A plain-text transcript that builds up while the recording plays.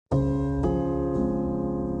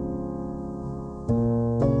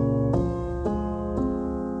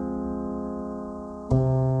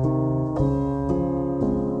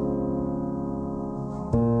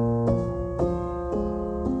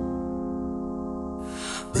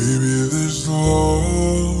Baby, this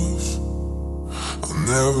love, I'll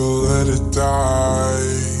never let it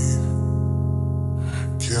die.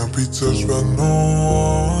 Can't be touched by no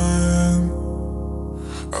one,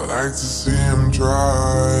 I like to see him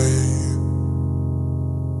try.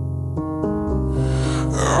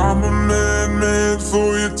 I'm a man made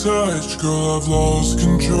for your touch, girl, I've lost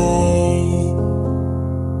control.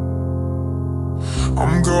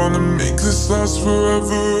 I'm gonna make this last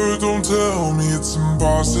forever, don't tell me it's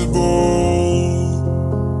impossible.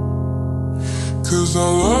 'Cause I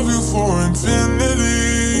love you for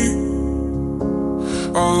infinity,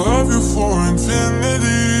 I love you for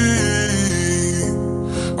infinity,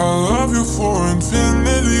 I love you for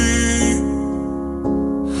infinity,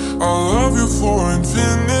 I love you for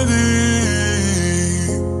infinity.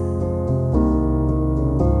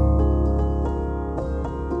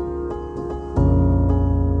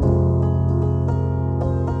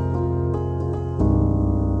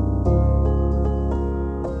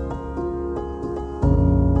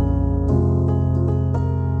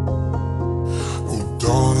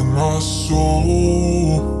 Soul,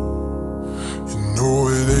 you know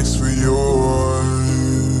it aches for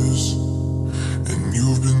yours, and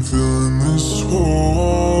you've been filling this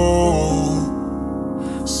hole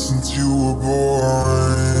since you were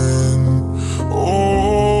born.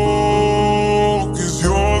 Oh, 'cause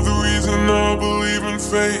you're the reason I believe in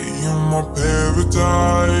fate, you're my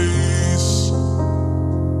paradise,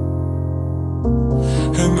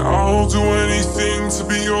 and I'll do anything to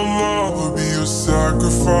be your lover, be your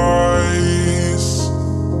sacrifice.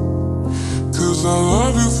 'Cause I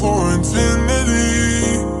love you for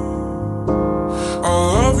infinity, I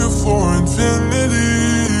love you for infinity,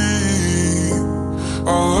 I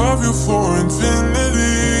love you for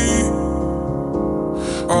infinity,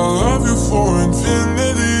 I love you for infinity.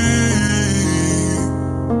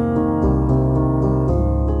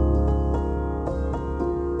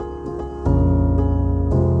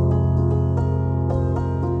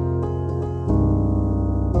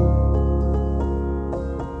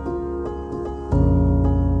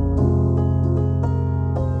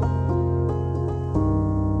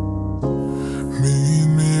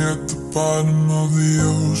 Bottom of the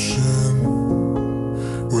ocean,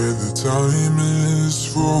 where the time is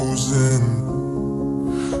frozen,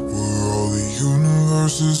 where all the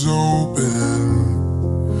universe is open.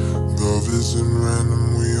 Love isn't random,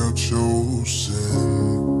 we are chosen,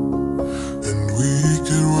 and we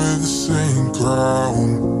could wear the same crown.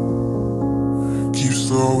 Keep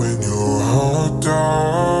slowing your heart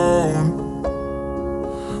down.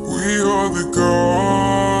 We are the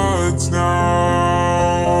gods now.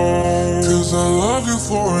 I love you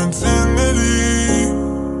for infinity,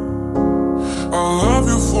 I love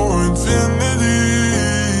you for infinity,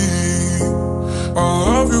 I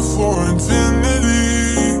love you for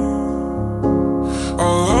infinity, I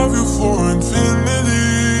love you for infinity.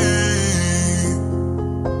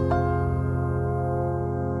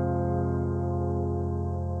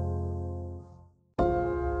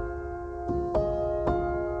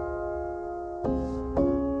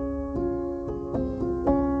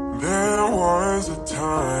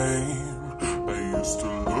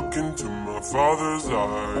 Father's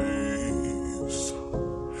eyes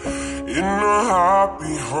in a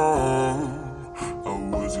happy home. I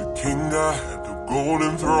was a king, I had the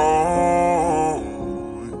golden throne.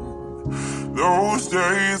 Those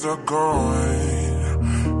days are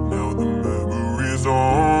gone, now the memories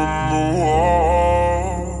on the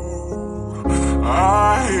wall. I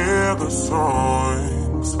hear the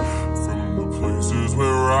songs from the places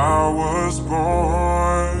where I was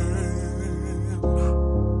born.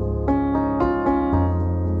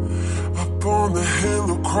 On the hill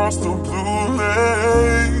across the blue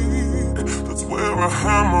lake, that's where I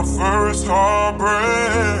had my first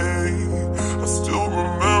heartbreak. I still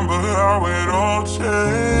remember how it all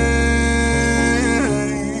changed.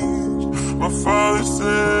 My father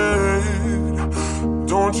said,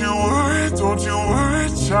 don't you worry,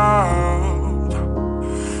 child.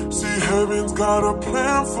 See, heaven's got a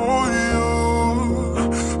plan for you.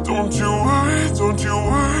 Don't you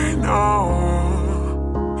worry now.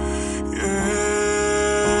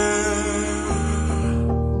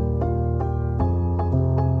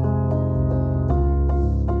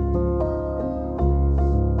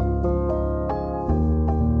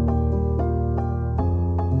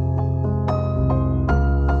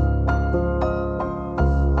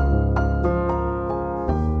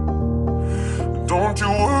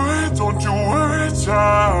 Don't you worry,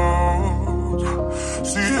 child.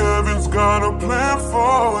 See, heaven's got a plan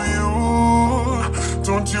for you.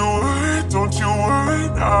 Don't you worry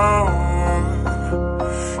now.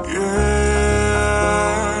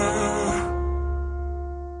 Yeah.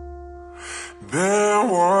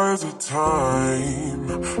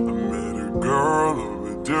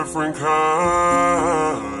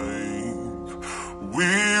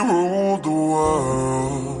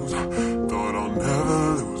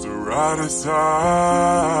 side to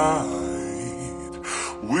side.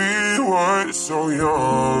 We were so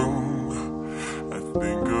young, I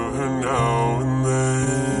think of her now and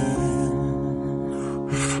then.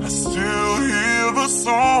 I still hear the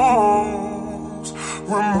songs,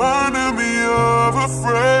 reminding me of a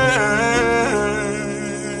friend.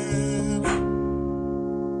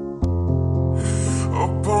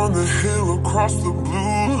 Up on the hill across the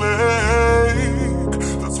blue lake,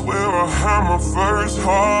 that's where I had my first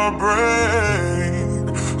heartbreak.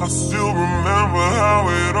 I still remember how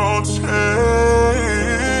it all changed.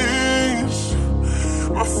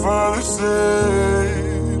 My father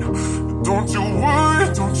said, don't you worry,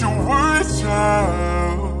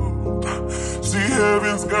 child. See,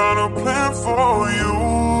 heaven's got a plan for you.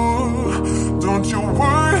 Don't you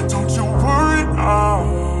worry now.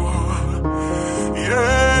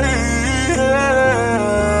 Yeah, yeah.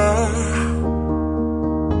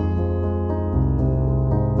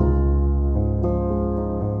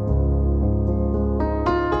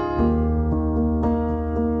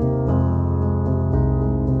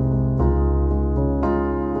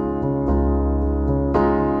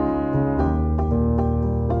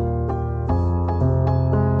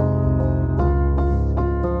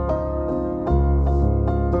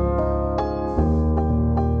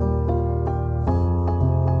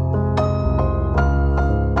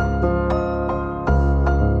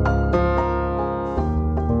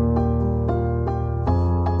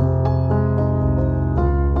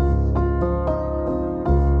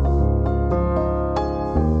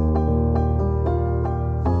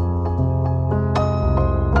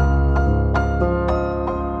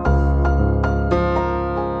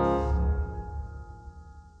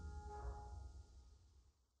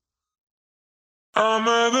 I'm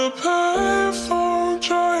at a payphone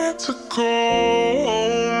trying to call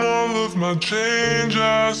home. All of my change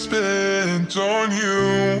I spent on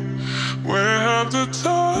you. Where have the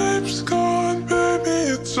times gone, baby?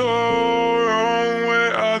 It's all wrong.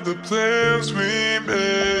 Where are the plans we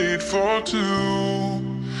made for two?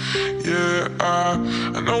 Yeah,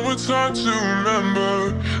 I know it's hard to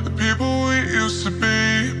remember the people we used to be.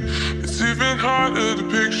 It's even harder to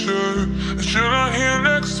picture that you're not here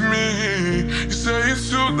next to me. You say it's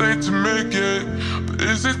too late to make it, but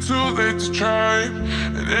is it too late to try?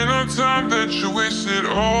 And in our time that you wasted,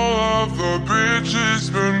 all of our bridges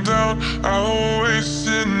burned down. I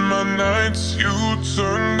wasted my nights, you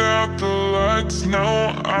turned out the lights.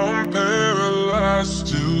 Now I'm paralyzed,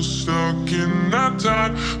 still stuck in that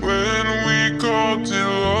time when we called it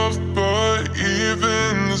love. But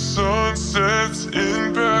even the sun sets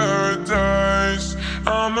in paradise.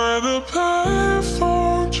 I'm at a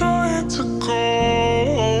payphone trying to call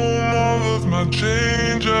home. All of my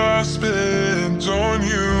change I spent on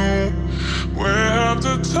you. Where have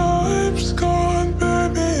the times gone,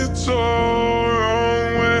 baby? It's all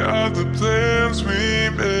wrong. Where are the plans we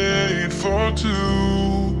made for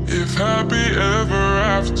two? If happy ever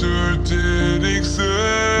after did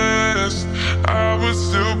exist, I would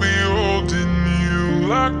still be holding you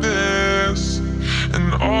like this.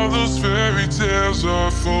 And all those fairy tales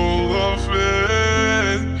are full of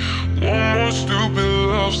it. One more stupid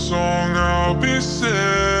love song, I'll be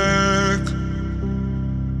sick.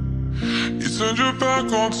 You turned your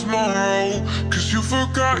back on tomorrow, cause you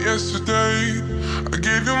forgot yesterday. I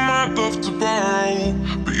gave you my love to borrow,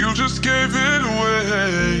 but you just gave it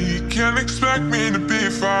away. You can't expect me to be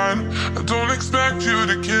fine, I don't expect you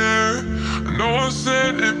to care. I know I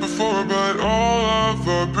said it before, but all of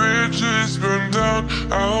our bridges burned down.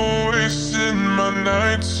 I wasted my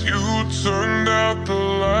nights, you turned out the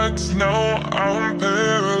lights. Now I'm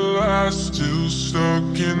paralyzed, still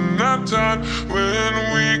stuck in that time when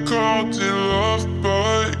we called it love.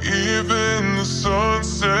 But even the sun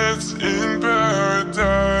sets in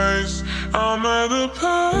paradise. I'm at a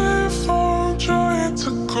payphone trying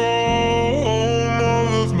to call home. All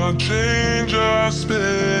of my change I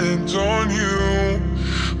spent on you.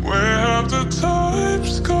 Where have the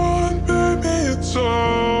times gone, baby? It's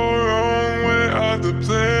all wrong. Where are the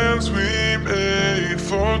plans we made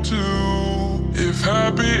for two? If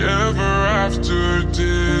happy ever after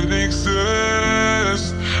did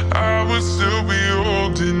exist, I would still be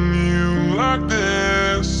holding you like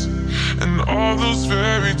this. And all those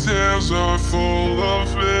fairy tales are full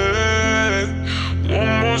of it.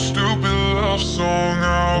 One more stupid love song,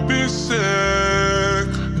 I'll be sick.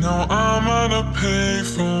 Now I'm on a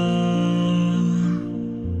payphone.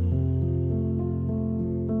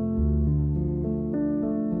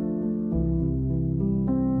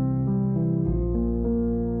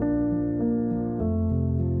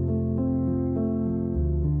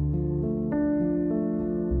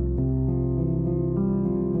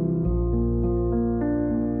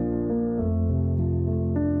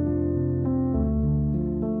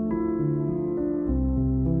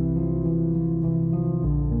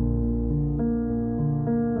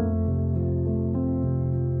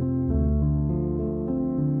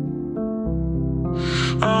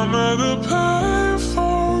 I'm at a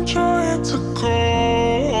payphone trying to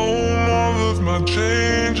call home. All of my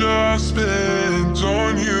change I spent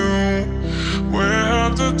on you. Where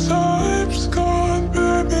have the times gone,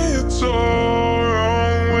 baby? It's all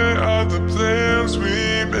wrong. Where are the plans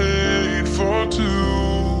we made for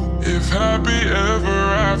two? If happy ever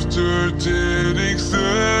after did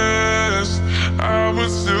exist, I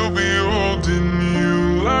would still be holding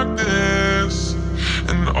you like this.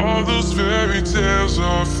 And all those fairy tales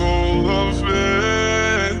are full of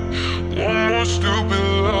it. One more stupid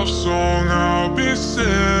love song, I'll be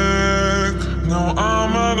sick. Now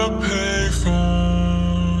I'm at a payphone.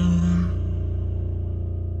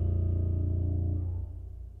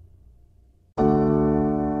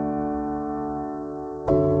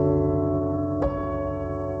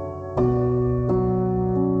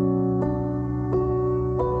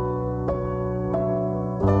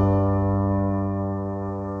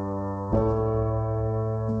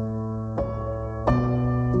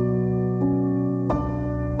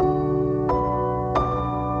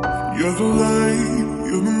 You're the light,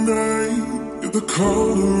 you're the night, you're the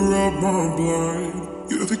color of my blood.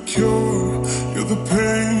 You're the cure, you're the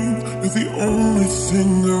pain, you're the only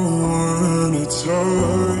thing I wanna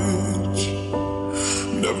touch.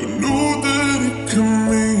 Never knew that it could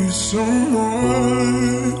mean so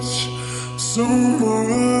much, so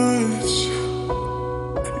much.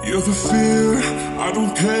 You're the fear, I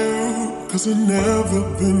don't care, 'cause I've never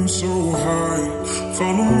been so high.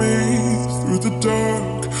 Follow me through the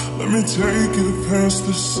dark, let me take you past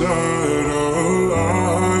the satellites.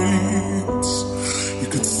 You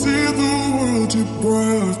could see the world you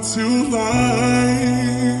brought to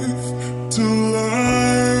life, to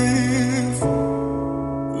life.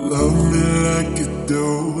 Love me like you do,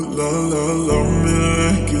 love me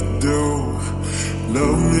like you do.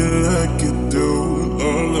 Love me like you do,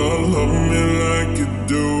 love me like you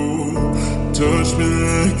do. Touch me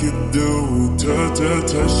like you do,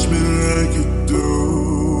 touch me like you do.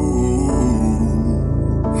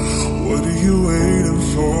 What are you waiting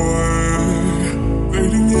for?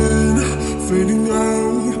 Fading in, fading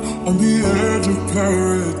out, on the edge of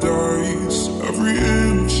paradise. Every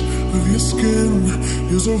inch of your skin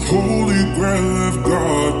is a holy grail I've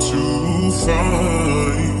got to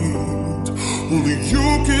find. Only you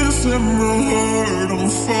can set my heart on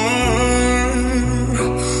fire,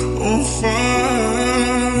 on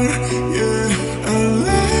fire, yeah. And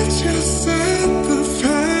let you set the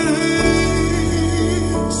pace,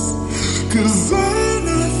 'cause I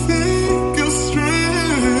think you're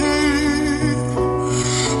straight.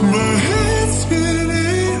 My head's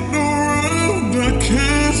spinning around, I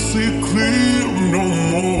can't see clear no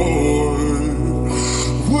more.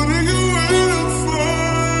 What are you waiting for?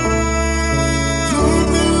 Love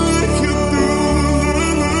me like you do,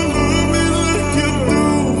 love me like you do.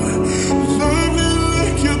 Love me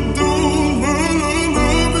like you do,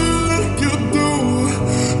 love me like you do.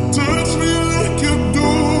 Touch me like you do,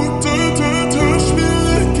 touch me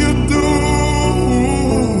like you do.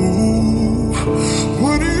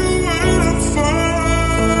 What are you waiting for?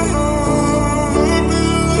 Love me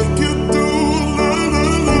like you do,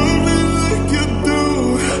 love me like you do.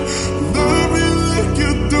 Love me like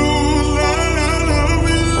you do, love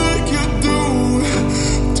me like you do.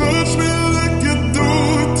 Touch me like you do,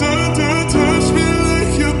 touch me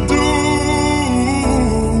like you do.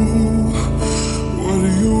 What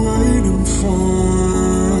are you waiting for?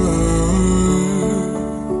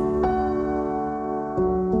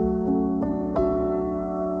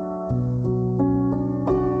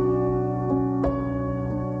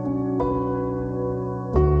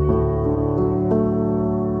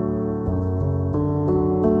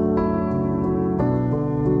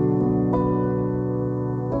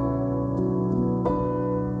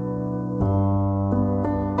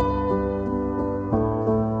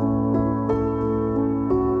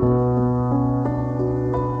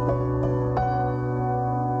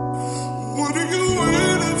 What are you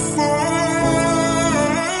waiting for?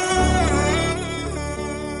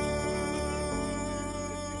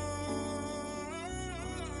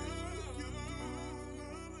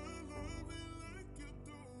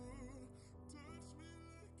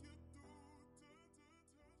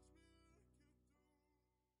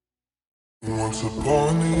 Once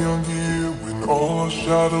upon a young year, when all our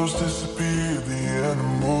shadows disappeared, the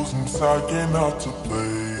animals inside came out to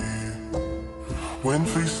play. Went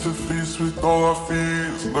face to face with all our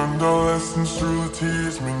fears, learned our lessons through the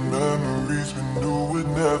tears, made memories we knew would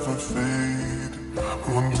never fade.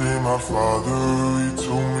 One day my father, he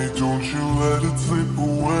told me, don't you let it slip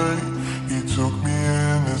away. He took me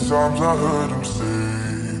in his arms, I heard him say,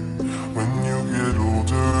 when you get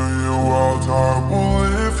older, your wild heart will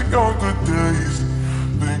live. days.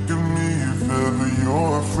 Think of me if ever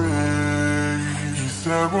you're afraid. He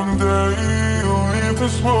said one day you'll leave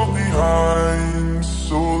this world behind,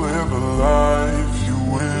 so live a life you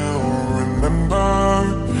will remember.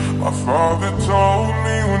 My father told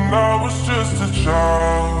me when I was just a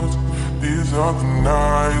child, these are the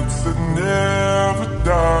nights that never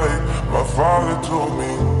die. My father told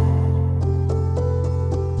me.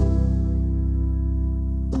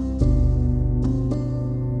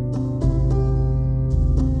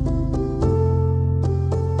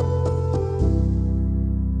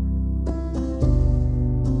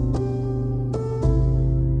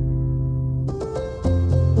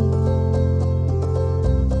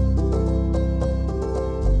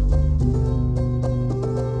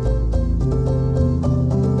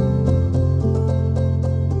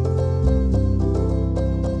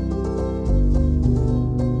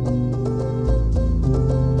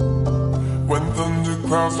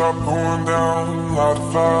 Clouds start pouring down, light a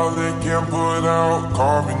fire they can't put out.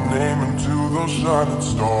 Carve your name into those shining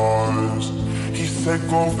stars. He said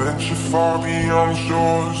go venture far beyond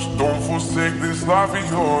shores. Don't forsake this life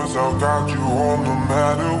of yours. I'll guide you home no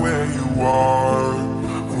matter where you are.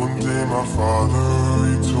 One day my father,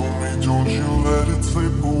 he told me don't you let it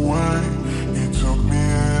slip away. He took me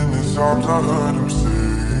in his arms, I heard him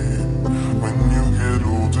say, when you get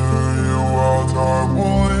older your wild heart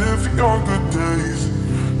will live your good days.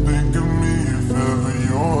 Think of me if ever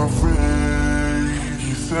you're afraid.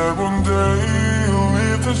 He said one day you'll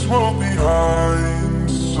leave this world behind,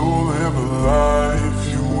 so live a life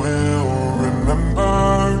you will remember.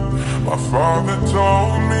 My father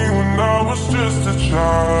told me when I was just a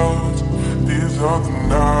child, these are the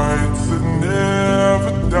nights that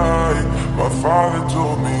never die. My father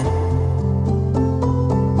told me.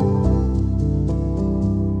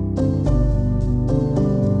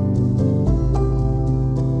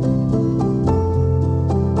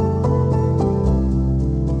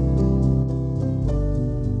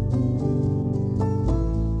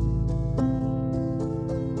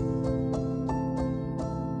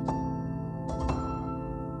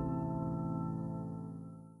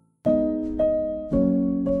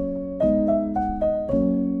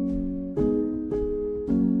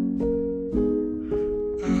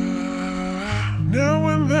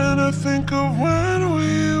 Think of when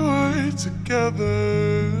we were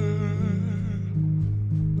together,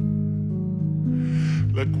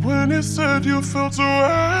 like when you said you felt so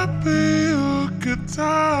happy you could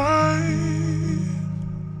die.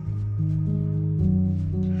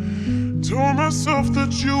 Told myself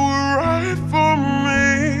that you were right for me,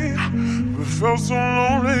 but felt so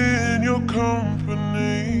lonely in your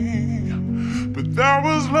company. But that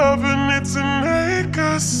was love and it's an ache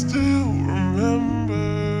I still remember.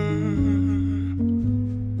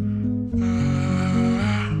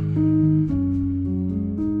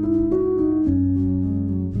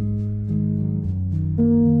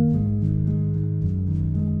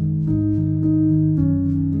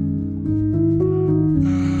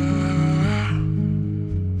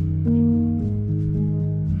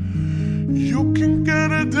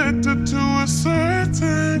 To a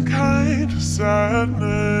certain kind of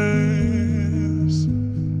sadness,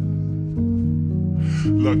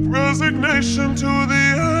 like resignation to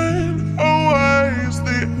the end, always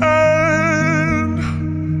the end.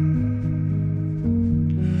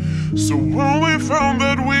 So when we found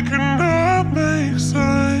that we could not make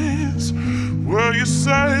sense, well, you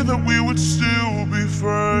say that we would still be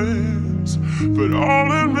friends, but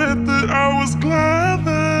I'll admit that I was glad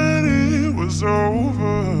that it was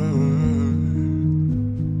over.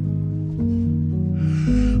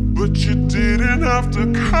 But you didn't have to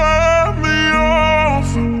cut me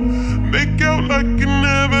off, make out like it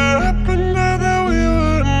never happened, that we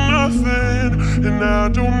were nothing. And I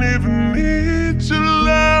don't even need your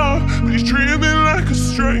love, but you treat me like a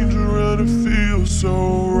stranger and it feels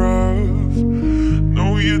so rough.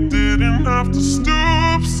 No, you didn't have to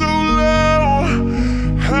stoop so low.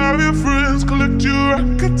 Have your friends collect your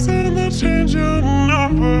records and they'll change your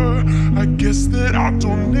number. I guess that I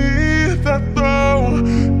don't need that though.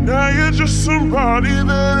 Now you're just somebody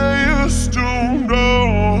that I used to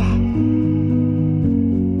know.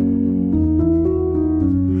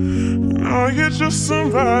 Now you're just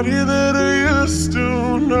somebody that I used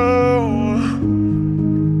to know.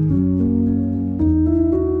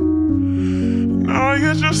 Now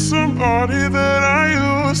you're just somebody that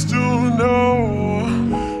I used to know.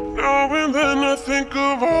 Now and then I think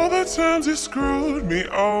of all the times you screwed me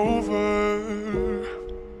over.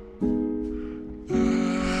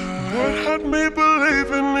 What had me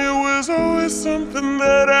believing it was always something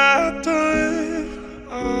that I'd done.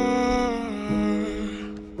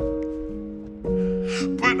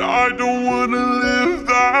 I don't wanna live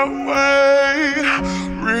that way.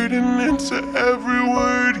 Reading into every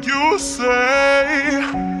word you say.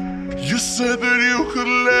 You said that you could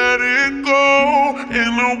let it go,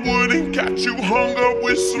 and I wouldn't catch you hung up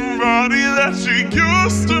with somebody that you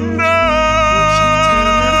used to know.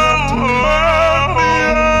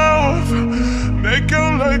 Make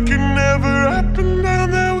out like it never happened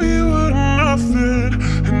and that we were nothing.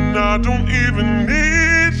 And I don't even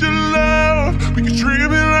need your love. But you treat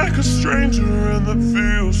me like a stranger and that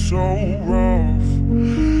feels so rough.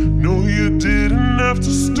 No, you didn't have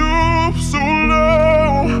to stoop so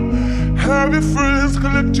low. Have your friends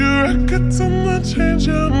collect your records and then change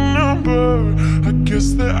your number. I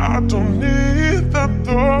guess that I don't need that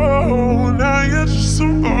though. Now you're just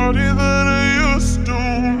somebody that I used to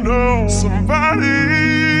know. Somebody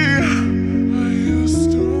I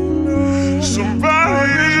used to know.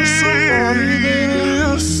 Somebody, just somebody that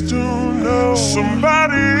I used to know.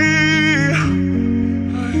 Somebody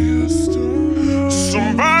I used to know.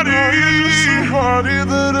 Somebody, just somebody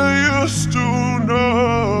that I used to know.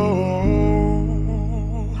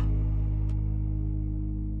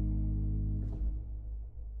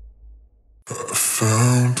 I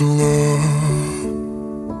found a love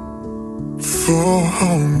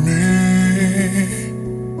for me.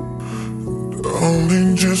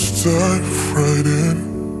 Darling, just dive right in.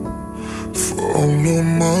 Follow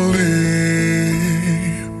my lead.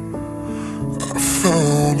 I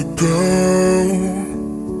found a girl,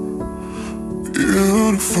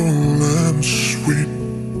 beautiful and sweet.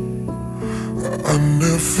 I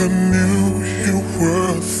never knew you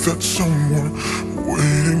were that someone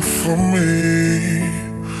waiting for me.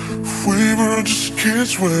 We were just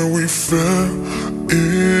kids when we fell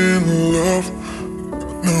in love,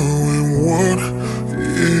 knowing what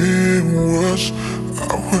it was.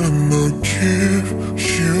 I will not give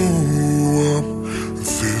you up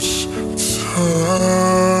this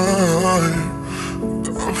time.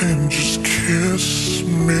 Darling, just kiss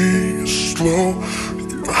me slow.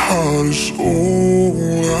 Your heart is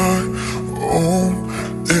all I own,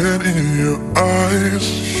 and in your eyes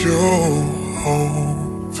you're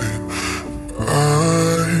holding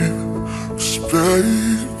eyes,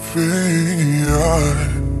 baby.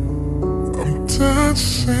 I'm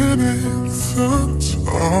dancing in the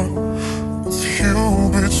dark with you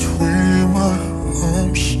between my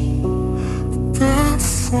arms,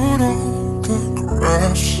 barefoot on the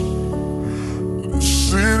grass,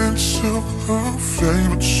 listening to her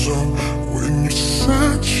favorite song. When you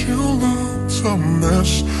said you looked a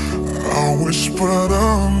mess, I whispered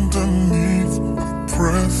underneath my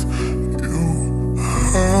breath. You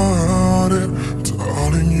heard it,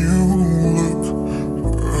 darling, you look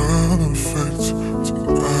perfect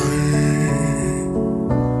tonight.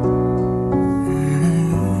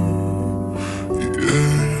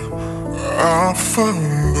 Yeah, I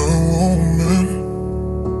found a woman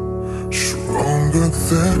stronger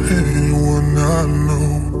than anyone I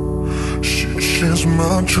know. She shares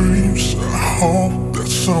my dreams. I hope that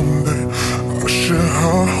someday I'll share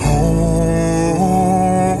her home.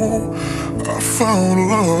 I found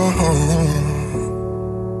love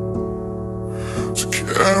to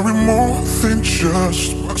carry more than just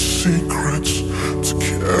my secrets, to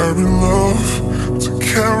carry love, to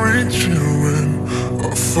carry children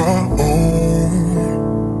of our own.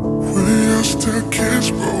 We are still kids,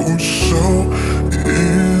 but we're so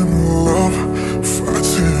in love,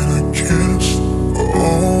 fighting against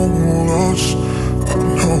all odds. I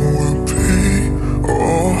know we'll be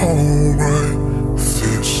alright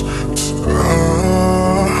this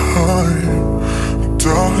time.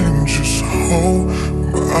 Darling, just hold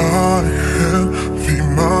my hand, be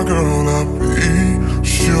my girl, I'll be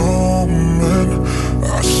your man. I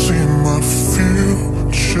see my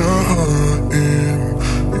future in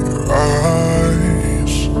your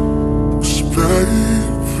eyes,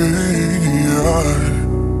 baby.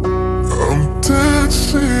 I'm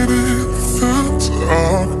dancing in the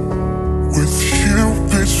dark with you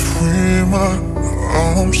between my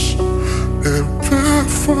arms, and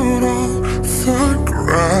barefoot on the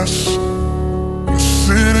grass,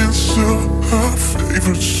 listening to her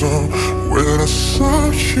favorite song. When I saw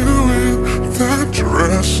you in that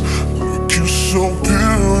dress, looking so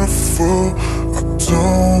beautiful, I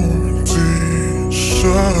don't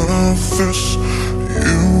deserve this.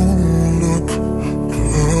 You look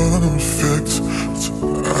perfect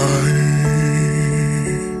tonight.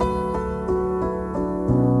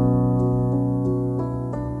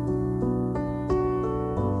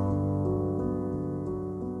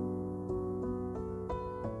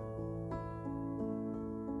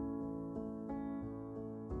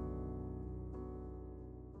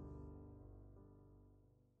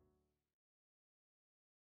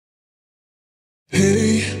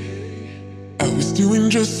 was doing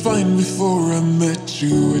just fine before I met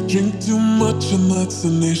you. I drink too much and that's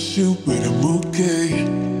an issue, but I'm okay.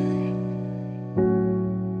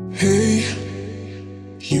 Hey,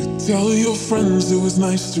 you tell your friends it was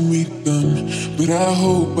nice to meet them, but I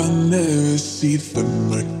hope I never see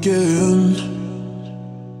them again.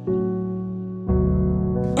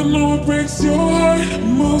 I know it breaks your heart.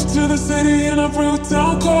 Moved to the city and I broke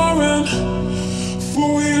down crying.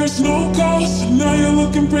 4 years, no calls. Now you're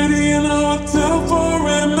looking pretty in a hotel bar,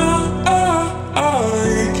 and I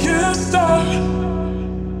can't stop.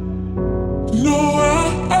 No,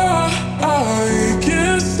 I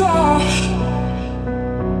can't stop.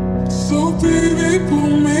 So baby, pull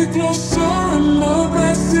me closer in the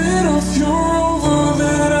backseat of your Rover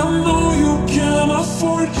that I know you can't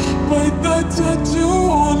afford. Bite that tattoo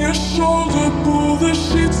on your shoulder. Pull the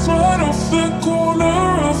sheets right off the corner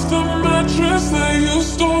of the mattress that you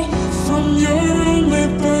stole from your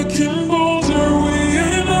roommate back in Boulder. We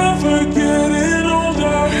ain't never getting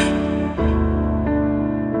older.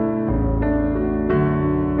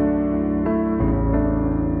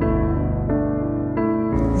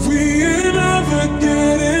 We ain't never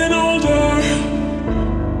getting older.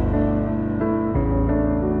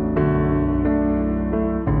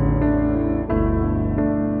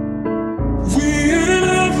 We ain't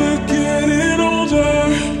never getting older.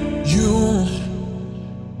 You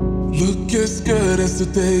look as good as the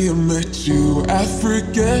day I met you. I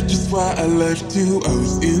forget just why I left you. I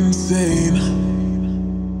was insane.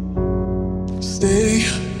 Stay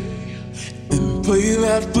and play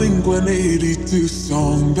that Blink-182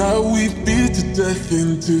 song that we beat to death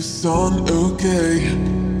in Tucson, okay?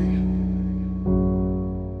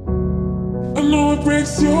 I know it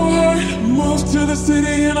breaks your heart. Moved to the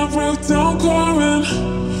city and I broke down crying.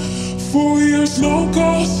 4 years, no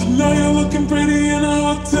calls. Now you're looking pretty in a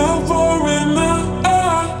hotel bar, and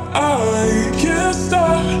I can't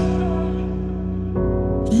stop.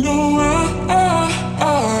 No, I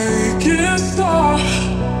can't stop.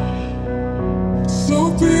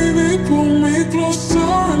 So baby, pull me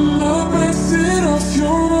closer in the backseat of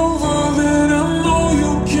your Rover that I know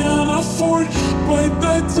you can't afford. Bite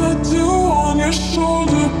that tattoo on your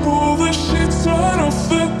shoulder. Pull the sheets right off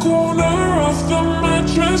the corner of the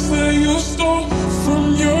mattress that you stole from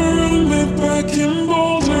your roommate back in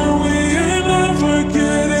Boulder. We ain't never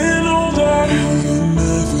getting older. We ain't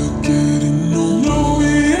never getting older. No,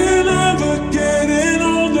 we ain't never getting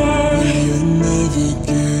older. We ain't never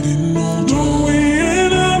getting older. No, we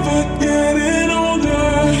ain't never getting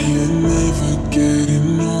older. We ain't never getting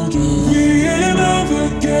older. We ain't never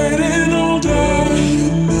getting older. We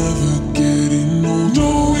ain't never getting older. No,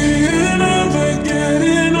 we ain't never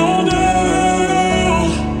getting older.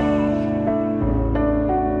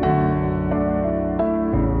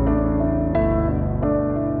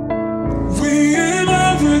 We ain't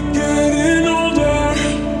never getting older.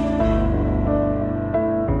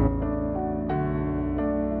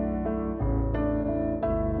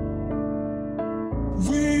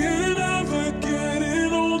 We ain't never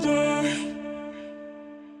getting older.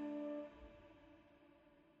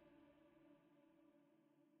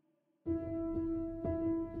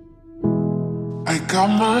 I got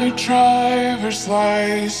my driver's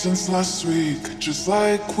license last week, just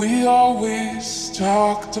like we always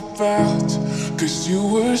talked about. 'Cause you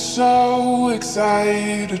were so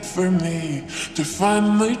excited for me to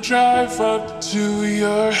finally drive up to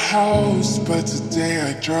your house. But today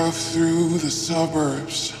I drove through the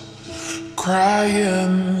suburbs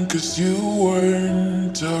crying 'cause you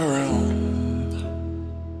weren't around.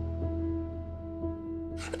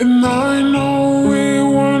 And I know we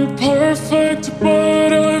weren't perfect, but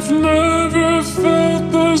I've never felt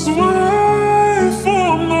this way for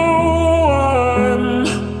no one.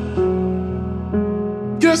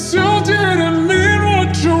 Guess you didn't mean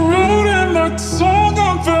what you wrote in that song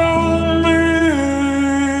about me.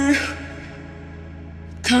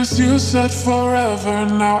 'Cause you said forever,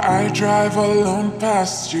 now I drive alone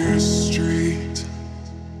past your street.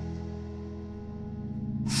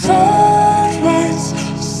 Red lights,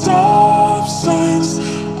 stop signs,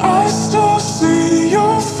 I still see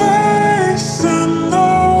your face in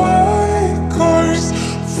the white cars,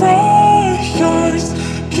 front yards.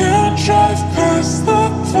 Can't drive past the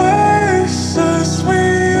places we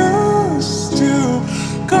used to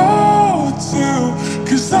go to,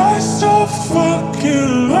 'cause I still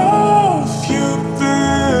fucking love you,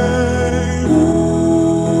 babe.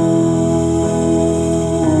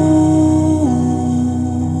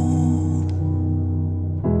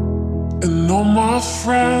 And all my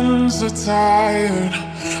friends are tired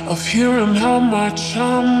of hearing how much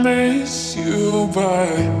I miss you,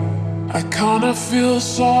 but I kinda feel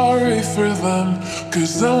sorry for them,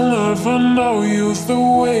 'cause they'll never know you the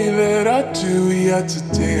way that I do. Yet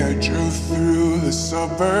today I drove through the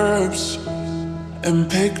suburbs and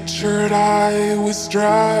pictured I was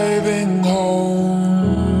driving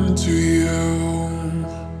home to you.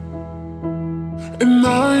 And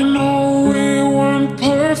I know we weren't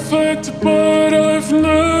perfect, but I've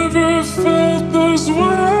never felt this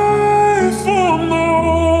way for no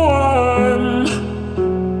one.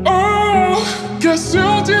 Oh, guess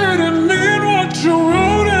you didn't mean what you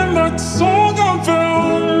wrote in that song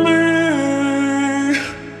about me.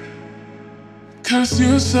 'Cause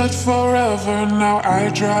you said forever, now I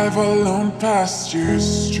drive alone past your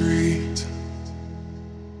street.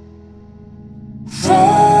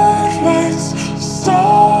 Red lights,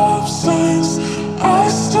 stop signs, I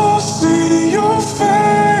still see your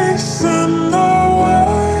face in the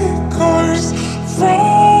white cars,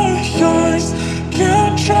 front yards.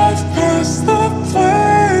 Can't drive past the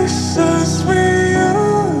places we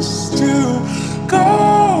used to go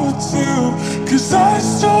to, 'cause I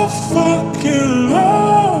still fucking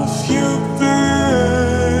love you, babe.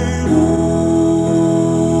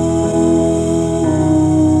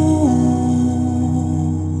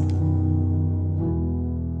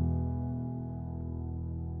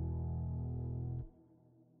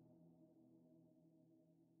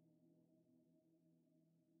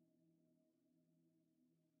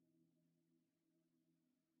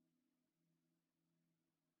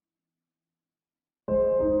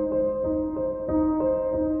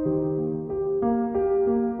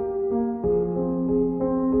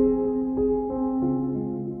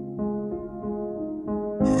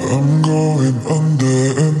 I'm going under,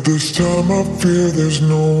 and this time I fear there's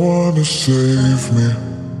no one to save me.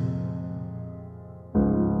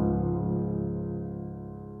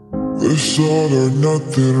 This all or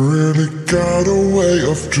nothing really got a way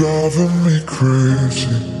of driving me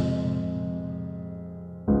crazy.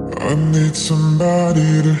 I need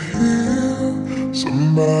somebody to hear,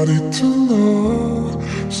 somebody to know,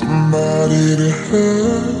 somebody to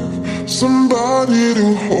have, somebody to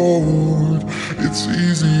hold. It's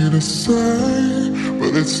easy to say,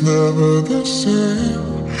 but it's never the same.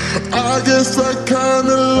 I guess I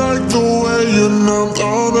kinda like the way you numbed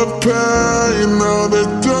all the pain. Now the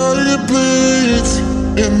day bleeds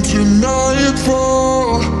into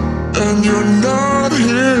nightfall, and you're not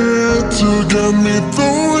here to get me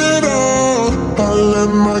through it all. I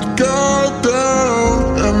let my guard down,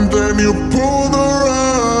 and then you pulled the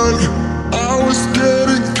rug. I was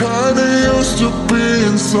getting kinda used to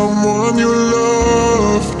being someone you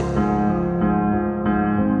loved.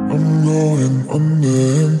 I'm going under,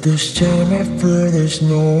 and this time I fear there's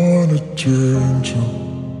no one to turn to.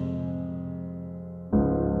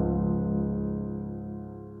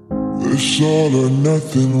 This all or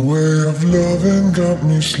nothing way of loving got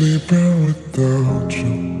me sleeping without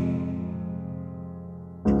you.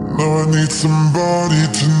 Now I need somebody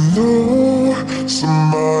to know,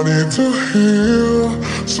 somebody to heal,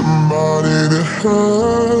 somebody to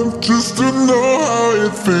have, just to know how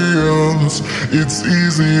it feels. It's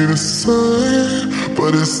easy to say,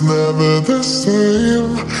 but it's never the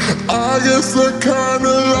same. I guess I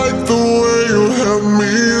kinda like the way you help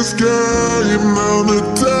me escape. Now the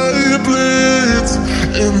day bleeds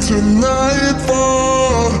into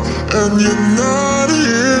nightfall, and you're not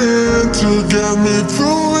here to get me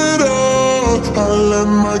through it all. I let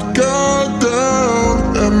my guard down,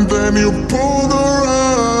 and then you pulled the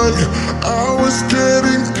rug. I was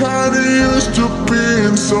getting kinda used to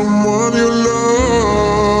being someone you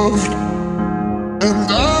loved, and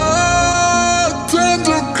I tend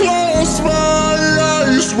to close my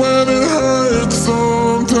eyes when it hurts.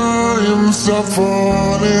 Sometimes I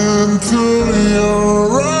fall into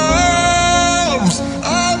your arms.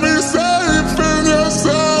 I'll be safe in your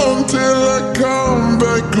sound till I come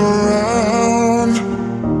back around.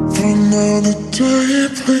 For now the day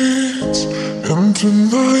bleeds into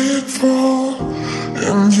nightfall,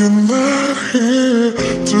 and you're not here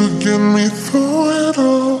to get me through it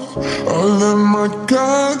all. I let my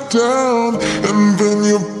guard down, and then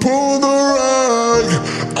you pulled the rug.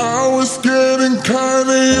 I was getting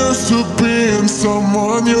kinda used to being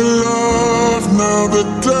someone you love. Now the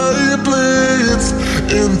day bleeds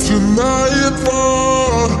into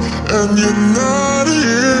nightfall, and you're not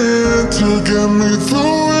here to get me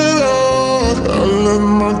through it all. I let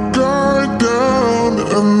my guard down,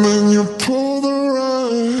 and then you pull the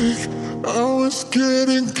rug. I was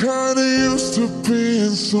getting kinda used to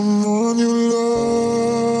being someone you loved.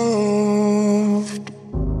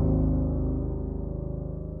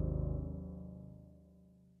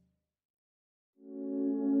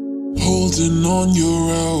 Hold holding on your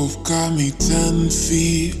rope, got me 10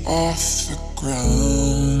 feet off the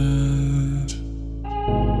ground.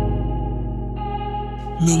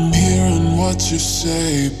 And I'm hearing what you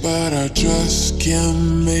say, but I just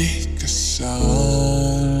can't make a sound.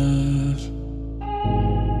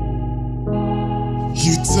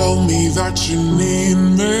 You tell me that you need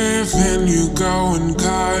me, then you go and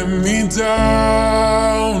cut me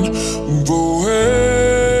down. But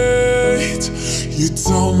wait, you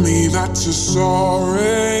tell me that you're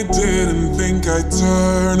sorry, didn't think I'd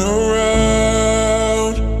turn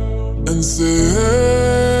around and say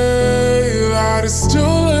that it's too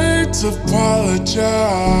late to apologize.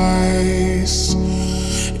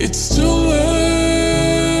 It's too late.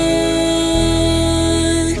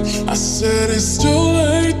 I said it's too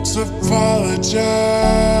late to apologize.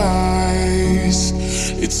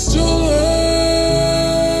 It's too late.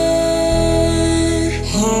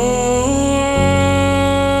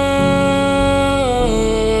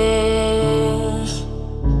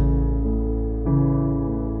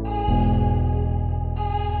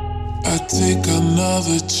 Take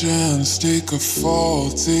another chance, take a fall,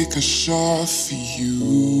 take a shot for you.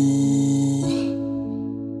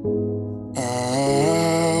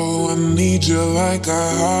 Oh, I need you like a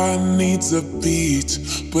heart needs a beat,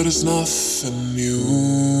 but it's nothing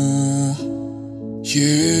new.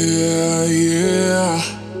 Yeah, yeah,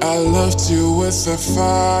 I loved you with a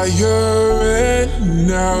fire, and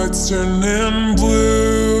now it's turning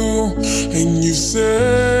blue. And you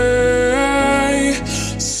say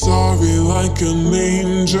sorry like an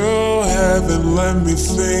angel, heaven let me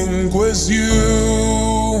think was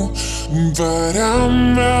you. But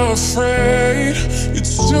I'm afraid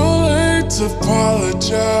it's too late to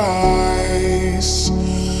apologize.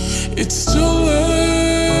 It's too late.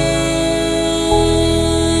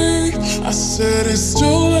 I said it's too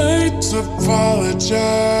late to apologize.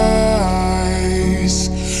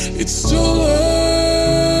 It's too late.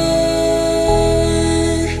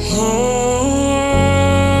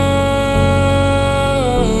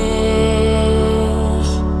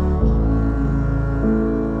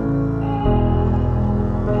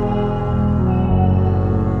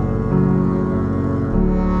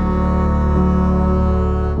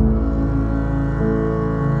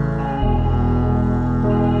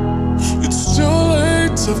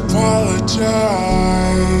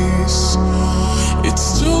 Apologize.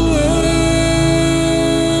 It's too late.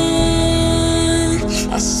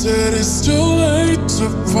 I said it's too late to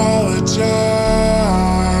apologize.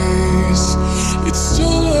 It's too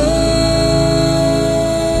late.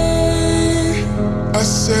 I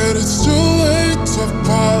said it's too late to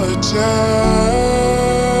apologize.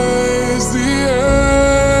 Yeah.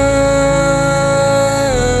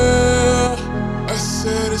 I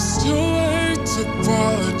said it's too late to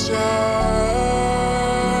apologize.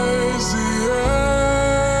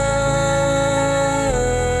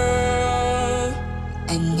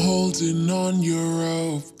 On your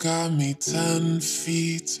rope, got me 10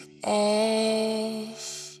 feet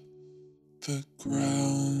off the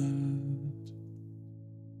ground.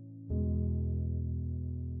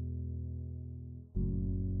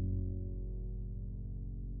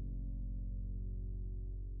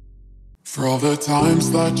 For all the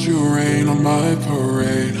times that you rain on my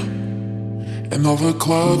parade, and all the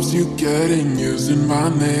clubs you get in using my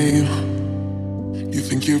name. You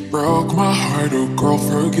think you broke my heart, oh girl,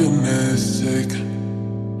 for goodness sake.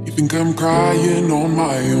 You think I'm crying on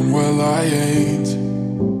my own, well I ain't.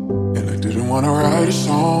 And I didn't wanna write a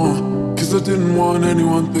song, cause I didn't want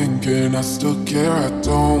anyone thinking I still care, I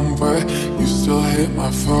don't. But you still hit my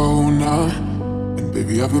phone now, and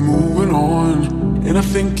baby I've been moving on. And I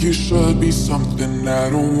think you should be something I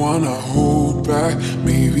don't wanna hold back.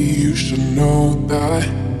 Maybe you should know that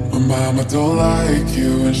my mama don't like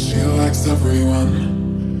you, and she likes everyone.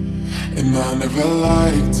 And I never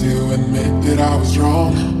liked to admit that I was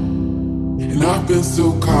wrong. And I've been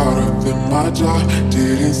so caught up in my job,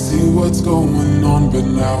 didn't see what's going on, but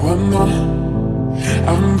now I know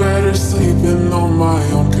I'm better sleeping on my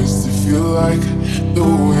own. Cause if you like the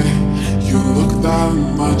way you look that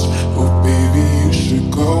much, oh baby you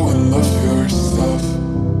should go and love yourself.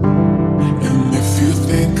 And if you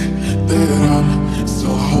think that I'm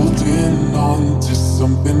still holding on to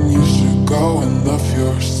something, you should go and love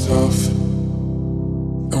yourself.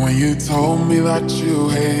 And when you told me that you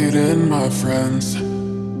hated my friends,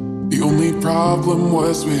 the only problem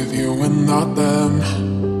was with you and not them.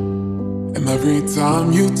 And every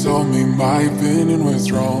time you told me my opinion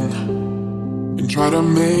was wrong, and tried to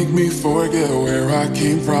make me forget where I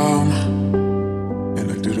came from.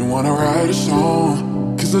 And I didn't wanna write a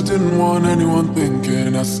song, cause I didn't want anyone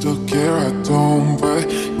thinking I still care, I don't.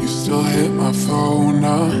 But you still hit my phone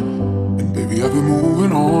now. And baby, I've been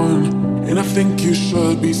moving on, and I think you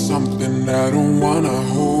should be something I don't wanna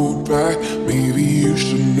hold back. Maybe you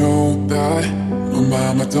should know that my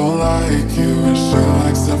mama don't like you, and she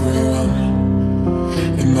likes everyone.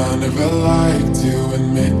 And I never liked to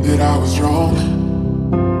admit that I was wrong.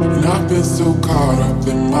 And I've been so caught up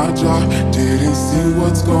in my job, didn't see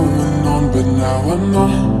what's going on, but now I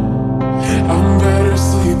know I'm better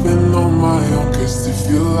sleeping on my own. Cause if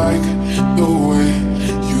you like the way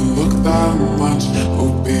you look that much,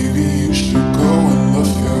 oh baby, you should go and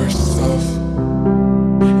love yourself.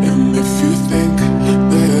 And if you think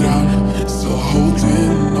that I'm still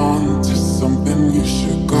holding on to something, you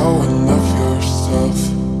should go and love yourself.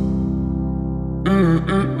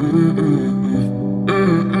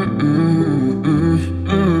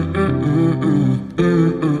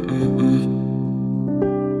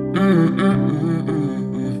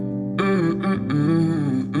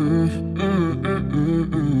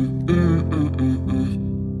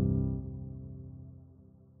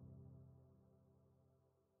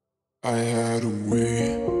 I had a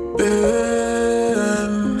way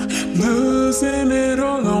then, losing it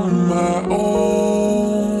all on my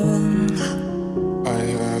own. I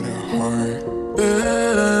had a heart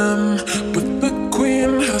then, but the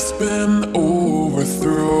queen has been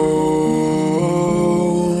overthrown.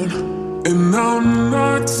 And I'm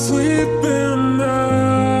not sleeping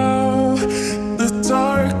now, the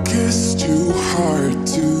dark is too hard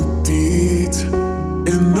to beat.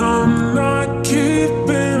 And I'm not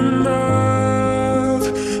keeping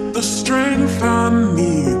the strength I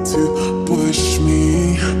need to push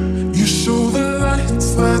me. You show the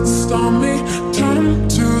lights that stop me, turn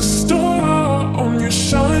to star on you,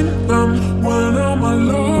 shine them when I'm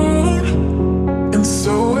alone. And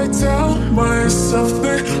so I tell myself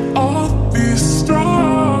that I'll be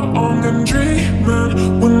strong and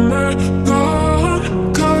dreaming when they're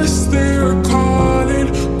gone. Cause they're calling,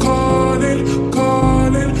 calling,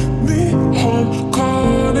 calling me home,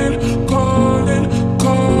 calling, calling,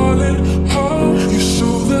 calling home. You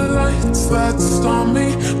show the lights that stop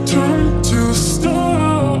me, turn to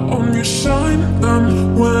star on you, shine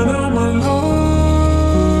them when I'm alone.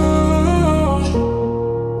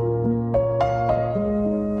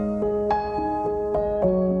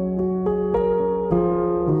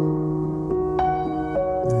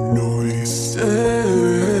 Noises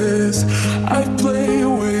I play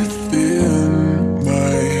within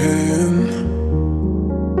my hand,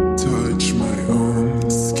 touch my own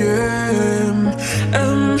skin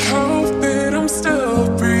and hope that I'm still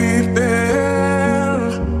breathing.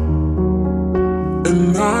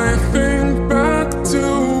 And I think back to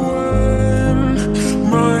when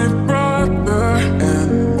my brother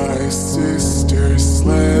and my sister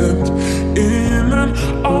slept in an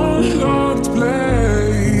unlocked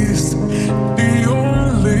place. The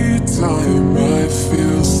only time I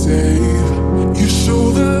feel safe. You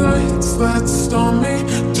show the lights that stop me,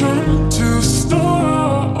 turn to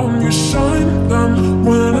star on you, shine them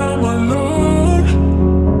when I'm alone.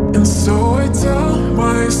 And so I tell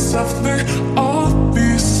myself that I'll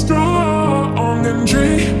be strong and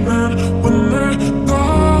dreaming when they're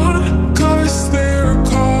gone. Cause they're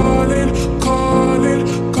calling,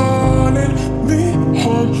 calling, calling me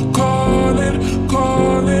home, calling,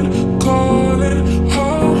 calling, calling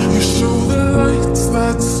home. You show the lights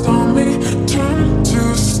that stop me, turn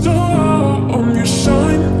to star on you,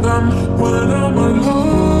 shine them when I'm alone.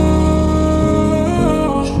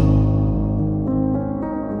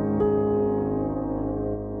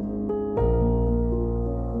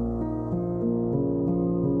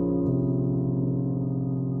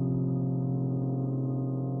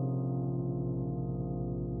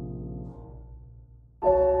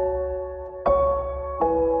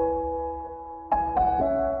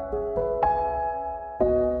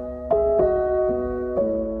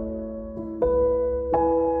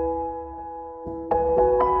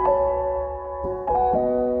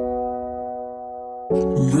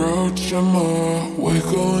 Roachama,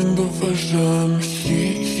 wiggling the vision.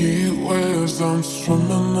 Heat waves, I'm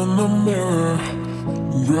swimming in the mirror.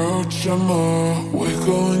 Roachama,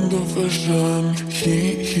 wiggling the vision.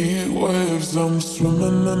 Heat waves, I'm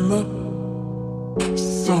swimming in the.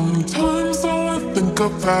 Sometimes all I think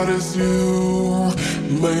about is you.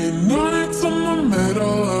 Late nights in the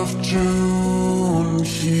middle of June.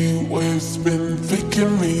 Heat waves been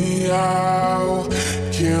faking me out.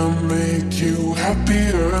 Can't make you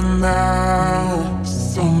happier now.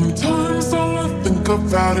 Sometimes all I think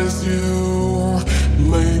about is you.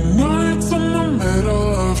 Late nights in the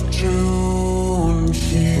middle of June.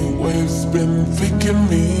 Heat waves been faking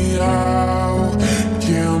me out.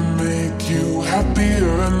 Can't make you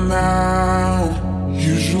happier now.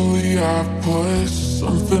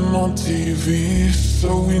 TV, so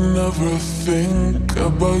we never think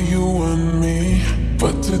about you and me.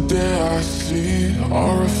 But today I see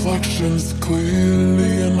our reflections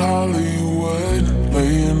clearly in Hollywood,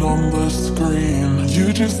 laying on the screen.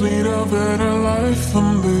 You just need a better life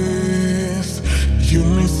than this. You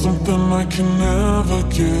need something I can never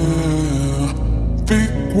give.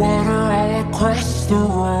 Big water all across the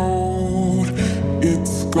road.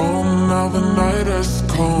 It's gone now, the night has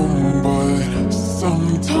come, but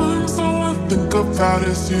sometimes all I think about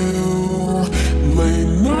is you.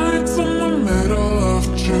 Late nights in the middle of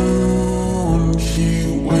June,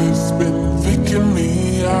 heat waves been faking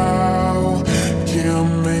me out.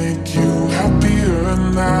 Can't make you happier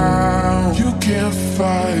now. You can't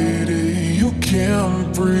fight it, you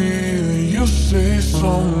can't breathe. You say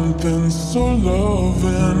something so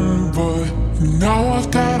loving, but now I've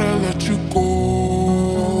gotta let you go.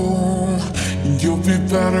 You'll be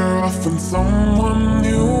better off than someone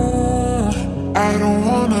new. I don't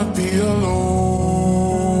wanna be alone.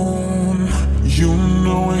 You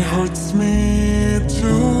know it hurts me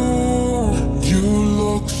too. You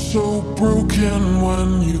look so broken when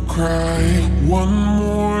you cry. One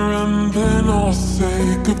more and then I'll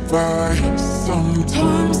say goodbye.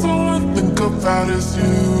 Sometimes all I think about is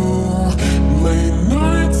you. Late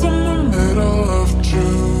nights in the middle of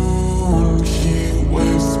June, heat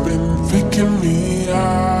waves been faking me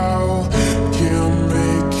out. Can't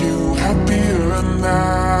make you happier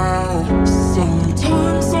now.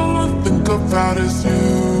 Sometimes all I think about is you.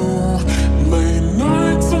 Late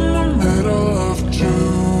nights in the middle of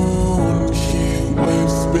June, heat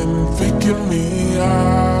waves been faking me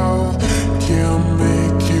out. Can't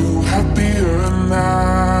make you happier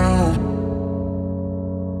now.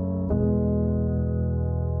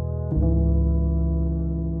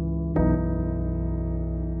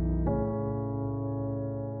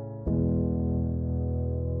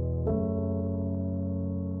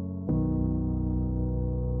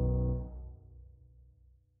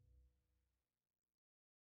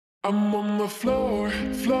 I'm on the floor,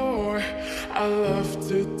 I love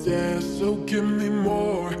to dance, so give me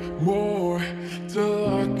more, till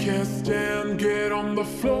I can't stand. Get on the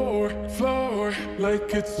floor,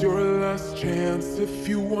 like it's your last chance. If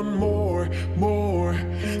you want more,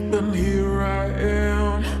 then here I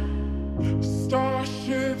am.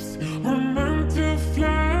 Starships were meant to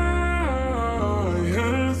fly,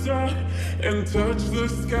 hands up and touch the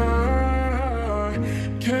sky.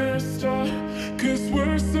 Can't stop, 'cause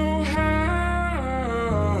we're so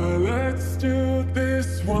high. Let's do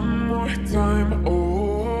this one more time.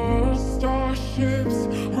 Oh, starships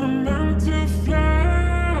were meant to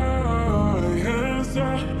fly, hands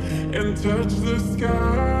up and touch the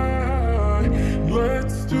sky.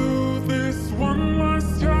 Let's do this one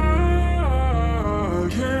last time.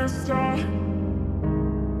 Can't stop.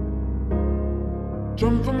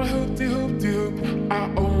 Jump on my hoop-de-hoop-de-hoop, I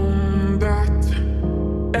own that.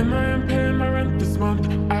 And I am paying my rent this month,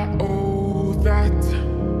 I owe that.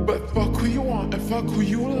 But fuck who you want and fuck who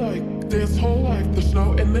you like. This whole life, there's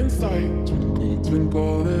no end in sight. Twinkle,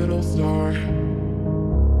 twinkle, little star.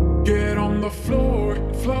 Get on the floor,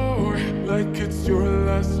 like it's your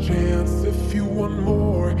last chance. If you want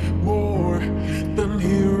more, then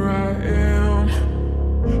here I am.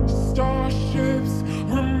 Starships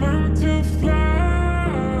were meant to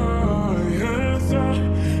fly, hands up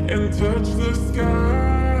and touch the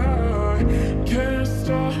sky. Can't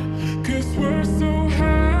stop, 'cause we're so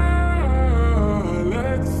high.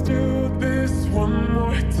 Let's do this one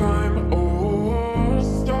more time. Oh,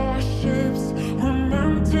 starships were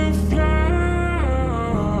meant to fly,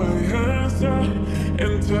 hands up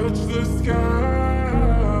and touch the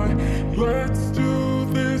sky. Let's do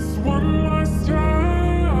this one last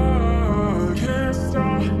time. Can't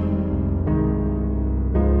stop.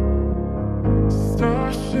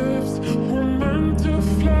 Starships were meant to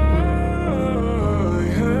fly,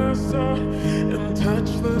 hands up and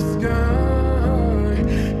touch the sky.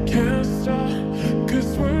 Can't stop, 'cause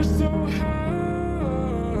we're so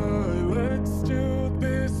high. Let's do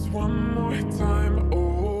this one more time.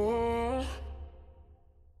 Oh,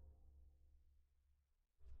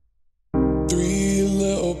 3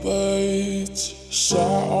 little birds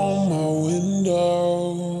sat on my window,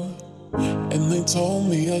 and they told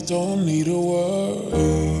me I don't need to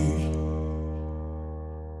worry.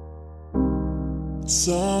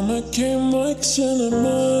 Summer came like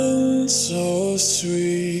cinnamon, so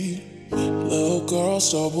sweet. Little girls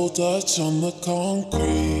double dutch on the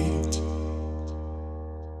concrete.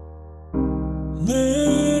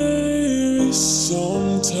 Maybe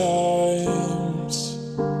sometimes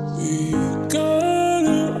we got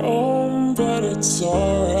it wrong, but it's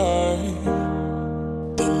alright.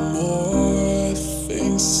 The more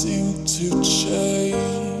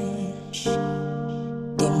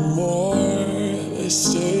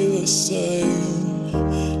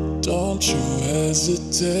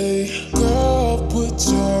hesitate. Girl, put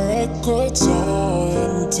your records on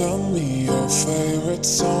and tell me your favorite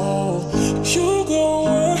song. You go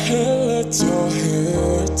ahead, let your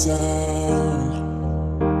hair down.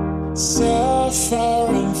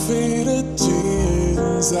 Sapphire and faded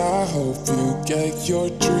jeans, I hope you get your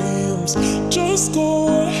dreams. Just go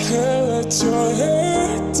ahead, let your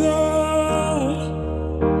hair down.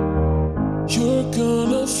 You're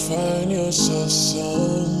gonna find yourself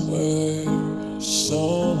somewhere,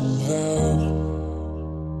 somehow.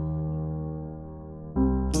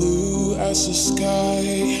 Blue as the sky,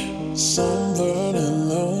 sunburned and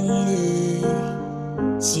lonely,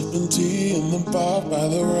 sipping tea in the bar by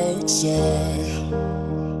the roadside.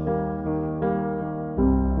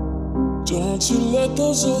 Don't you let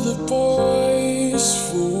those other boys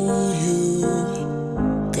fool you.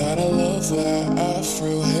 Gotta love that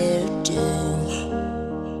afro hairdo.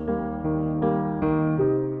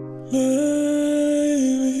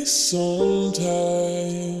 Maybe sometimes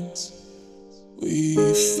we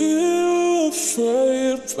feel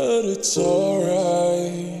afraid, but it's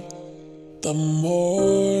alright. The more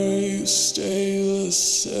you stay the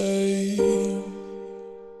same,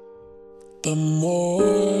 the more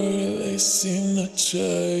they seem to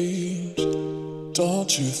change.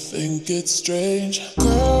 Don't you think it's strange?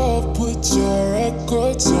 Girl, put your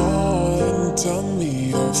records on and tell me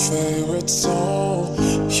your favorite song.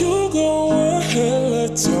 You go ahead,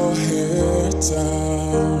 let your hair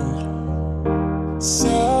down.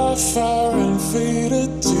 Sapphire and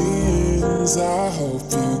faded jeans, I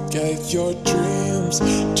hope you get your dreams.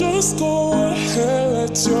 Just go ahead,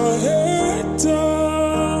 let your hair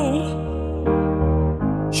down.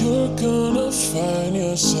 You're gonna find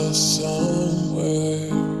yourself somewhere,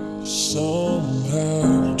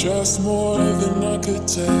 somehow. Just more than I could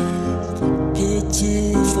take.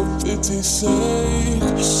 Pity for pity's sake.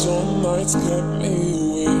 Some nights kept me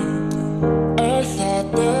awake. I thought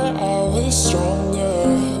that I was stronger.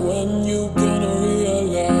 When you gonna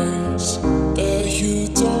realize that you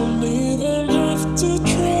don't even have to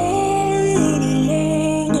try any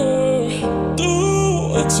longer? Do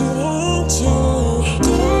what you want to.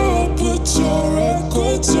 Girl, put your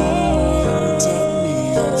records on. Tell me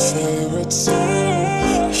your favorite song.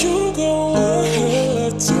 You go ahead,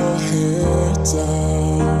 let your hair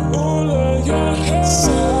down. Oh, let your hair down.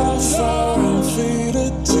 Sapphire and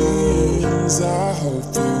faded jeans, I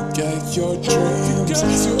hope you get your dreams.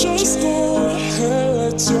 Just go ahead,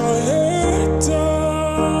 let your hair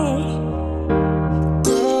down.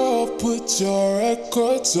 Girl, put your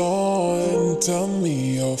records on and tell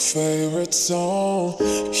me your favorite song.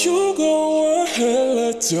 You go ahead,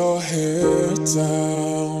 let your hair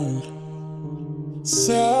down.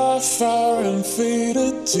 Sapphire and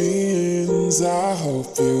faded jeans, I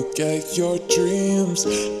hope you get your dreams.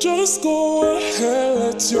 Just go ahead,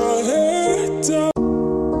 let your hair down.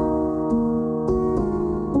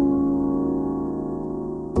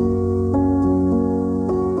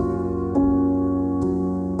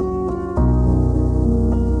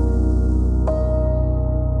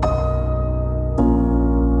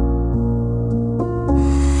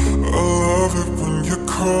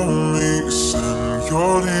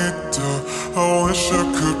 Senorita, I wish I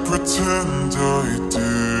could pretend I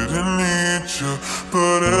didn't need you,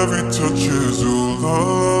 but every touch is ooh la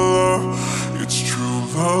la la, it's true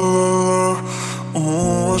la la la.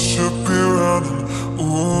 Ooh, I should be running,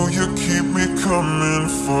 ooh, you keep me coming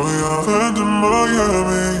for ya. Land in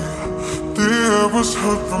Miami, the air was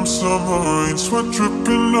hot from summer rain, sweat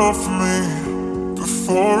dripping off me,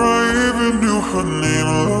 before I even knew her name.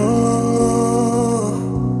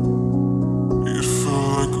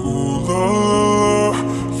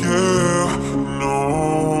 Yeah, no.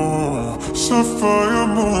 Sapphire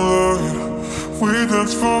moonlight, we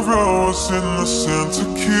danced for hours in the sand,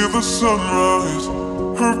 tequila sunrise.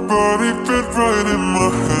 Her body fit right in my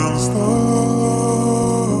hands.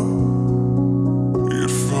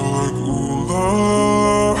 It felt like ooh la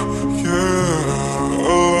la, yeah.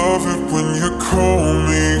 I love it when you call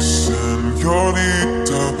me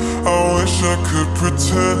Senorita. I wish I could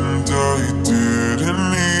pretend I didn't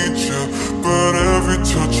need you, but every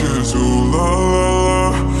touch is ooh la la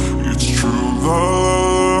la, it's true la la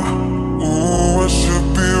la. Ooh, I should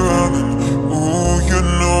be running, ooh, you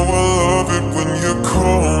know I love it when you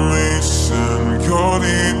call me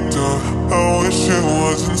Senorita. I wish it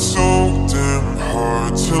wasn't so damn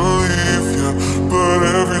hard to leave ya, but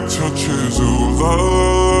every touch is ooh la la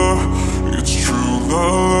la, it's true la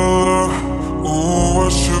la la. Ooh, I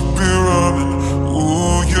should be running,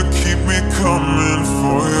 ooh, you keep me coming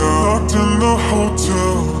for ya. Locked in the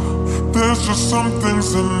hotel, there's just some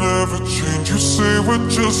things that never change. You say we're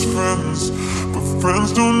just friends, but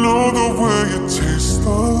friends don't know the way you taste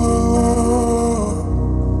love.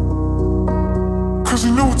 Cause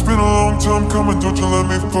you know it's been a long time coming, don't you let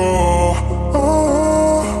me fall.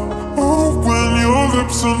 Oh, when your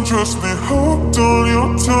lips undress me, hooked on your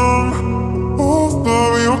tongue. Oh,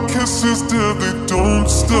 love, your kisses deadly, don't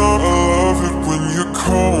stop. I love it when you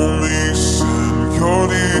call me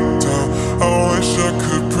Senorita. I wish I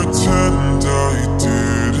could pretend I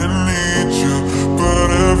didn't need you, but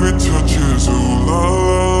every touch is ooh la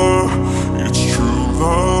la, it's true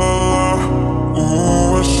la la.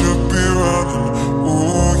 Ooh, I should be running.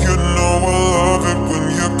 Ooh, you know I love it when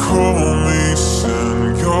you call me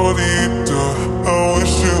Senorita. I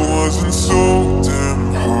wish it wasn't so damn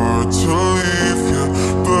hard to leave you,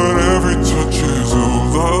 but every touch is ooh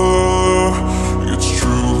la la, it's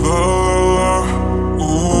true la la.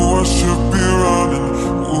 Ooh, I should be running.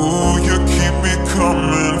 Ooh, you keep me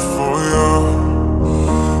coming for ya.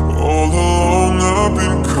 All along I've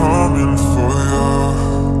been coming for ya,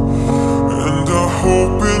 and I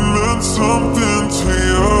hope it meant something to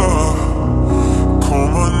ya. Call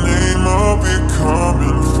my name, I'll be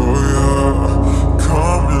coming for ya,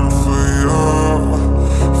 coming for ya,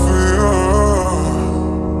 for ya,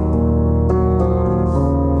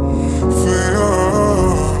 for ya.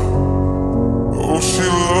 Oh, she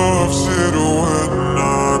loves it when I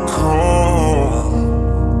call.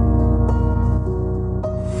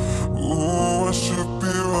 Ooh, I should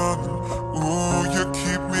be running. Ooh, you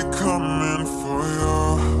keep me coming for ya.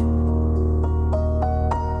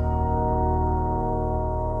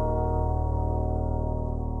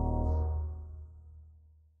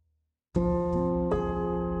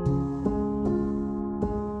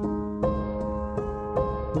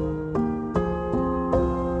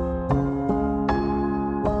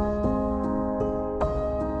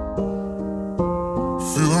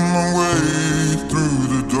 Feeling my way through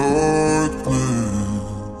the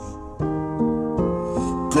darkness,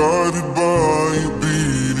 guided by a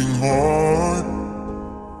beating heart.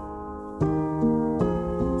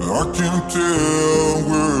 I can tell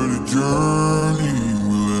where to journey,